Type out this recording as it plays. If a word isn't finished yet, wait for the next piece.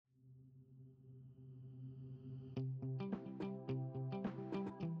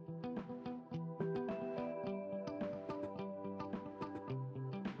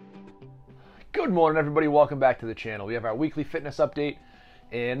Good morning, everybody. Welcome back to the channel. We have our weekly fitness update,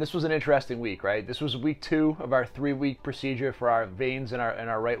 and this was an interesting week, right? This was week 2 of our 3-week procedure for our veins in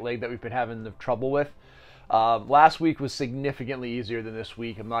our right leg that we've been having the trouble with. Last week was significantly easier than this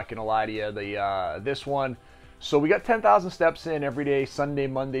week. I'm not going to lie to you. This one, so we got 10,000 steps in every day, Sunday,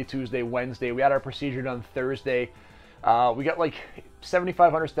 Monday, Tuesday, Wednesday. We had our procedure done Thursday. We got like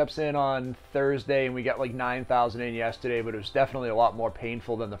 7,500 steps in on Thursday, and we got like 9,000 in yesterday, but it was definitely a lot more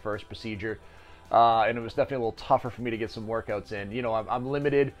painful than the first procedure. And it was definitely a little tougher for me to get some workouts in. You know, I'm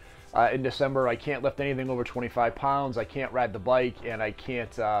limited in December. I can't lift anything over 25 pounds. I can't ride the bike, and I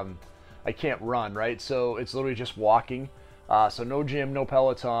can't run, right? So it's literally just walking. So no gym, no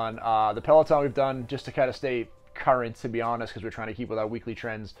Peloton. The Peloton we've done just to kind of stay current, to be honest, because we're trying to keep with our weekly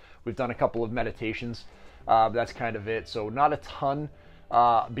trends. We've done a couple of meditations. That's kind of it. So not a ton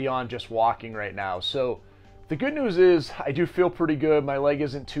beyond just walking right now. So the good news is I do feel pretty good. My leg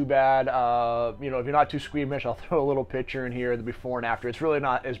isn't too bad. You know, if you're not too squeamish, I'll throw a little picture in here, the before and after. It's really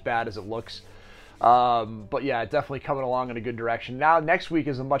not as bad as it looks. But yeah, definitely coming along in a good direction. Now, next week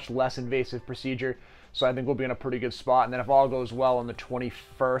is a much less invasive procedure, so I think we'll be in a pretty good spot. And then if all goes well on the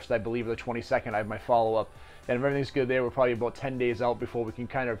 21st, I believe, or the 22nd, I have my follow-up. And if everything's good there, we're probably about 10 days out before we can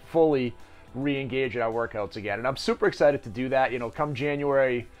kind of fully re-engage in our workouts again. And I'm super excited to do that. You know, come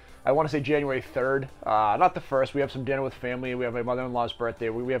January, I want to say January 3rd, not the 1st. We have some dinner with family. We have my mother-in-law's birthday.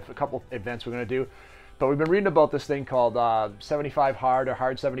 We have a couple events we're going to do. But we've been reading about this thing called 75 Hard or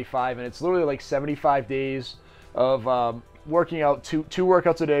Hard 75, and it's literally like 75 days of working out, two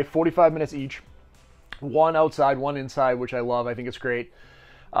workouts a day, 45 minutes each, one outside, one inside, which I love. I think it's great.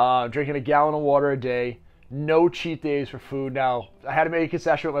 Drinking a gallon of water a day. No cheat days for food. Now, I had to make a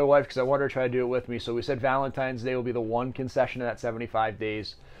concession with my wife because I wanted her to try to do it with me. So we said Valentine's Day will be the one concession of that 75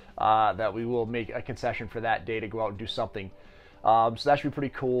 days that we will make a concession for that day to go out and do something. So that should be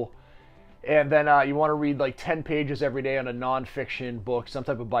pretty cool. And then you want to read like 10 pages every day on a nonfiction book, some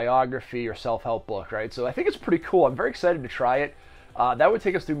type of biography or self-help book, right? So I think it's pretty cool. I'm very excited to try it. That would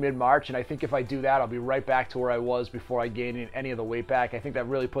take us through mid-March, and I think if I do that, I'll be right back to where I was before I gain any of the weight back. I think that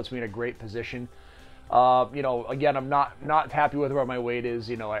really puts me in a great position. You know, again, I'm not happy with where my weight is.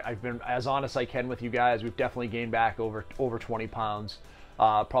 You know, I've been as honest as I can with you guys. We've definitely gained back over 20 pounds,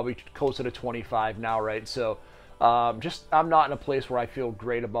 probably closer to 25 now, right? So I'm not in a place where I feel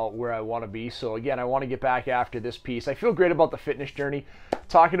great about where I want to be. So again, I want to get back after this piece. I feel great about the fitness journey.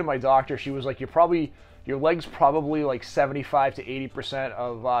 Talking to my doctor, she was like, your leg's probably like 75 to 80%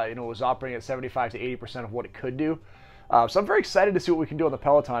 of, you know, it was operating at 75 to 80% of what it could do. So I'm very excited to see what we can do on the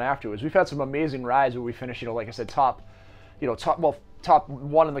Peloton afterwards. We've had some amazing rides where we finish, you know, like I said, top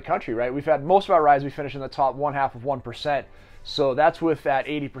one in the country, right? We've had most of our rides we finish in the top 1/2 of 1%. So that's with that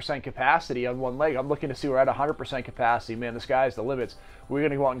 80% capacity on one leg. I'm looking to see we're at 100% capacity. Man, the sky's the limits. We're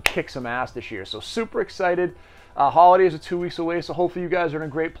going to go out and kick some ass this year. So super excited. Holidays are 2 weeks away, so hopefully you guys are in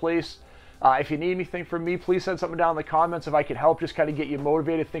a great place. If you need anything from me, please send something down in the comments. If I could help, just kind of get you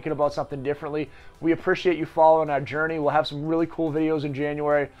motivated, thinking about something differently. We appreciate you following our journey. We'll have some really cool videos in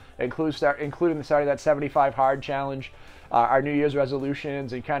January, including the start of that 75 Hard Challenge, our New Year's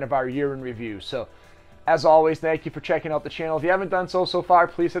resolutions, and kind of our year in review. So, as always, thank you for checking out the channel. If you haven't done so far,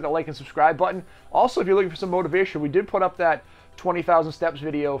 please hit the like and subscribe button. Also, if you're looking for some motivation, we did put up that 20,000 steps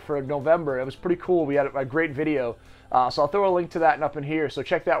video for November. It was pretty cool. We had a great video. So I'll throw a link to that up in here. So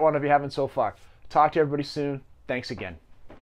check that one if you haven't so far. Talk to everybody soon. Thanks again.